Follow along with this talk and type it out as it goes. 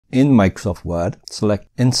in Microsoft Word, select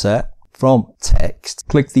Insert. From Text,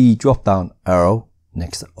 click the drop-down arrow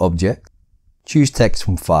next to Object. Choose Text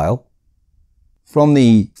from File. From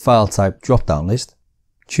the File Type drop-down list,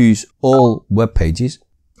 choose All Web Pages.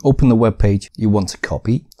 Open the web page you want to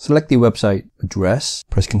copy. Select the website address.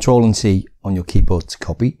 Press Ctrl and C on your keyboard to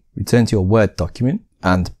copy. Return to your Word document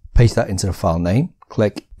and paste that into the file name.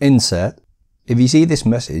 Click Insert. If you see this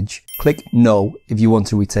message, click No if you want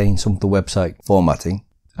to retain some of the website formatting,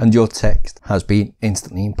 and your text has been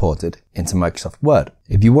instantly imported into Microsoft Word.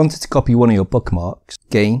 If you wanted to copy one of your bookmarks,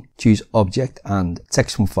 again, choose Object and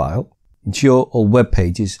Text from File. Ensure all web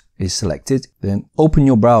pages is selected. Then open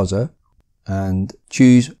your browser and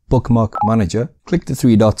choose Bookmark Manager. Click the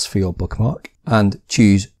three dots for your bookmark and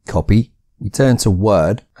choose Copy. Return to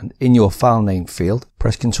Word and in your file name field,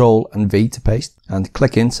 press Ctrl and V to paste and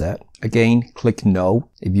click Insert. Again, click No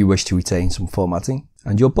if you wish to retain some formatting,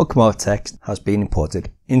 and your bookmark text has been imported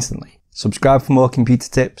instantly. Subscribe for more computer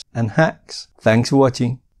tips and hacks. Thanks for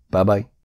watching. Bye bye.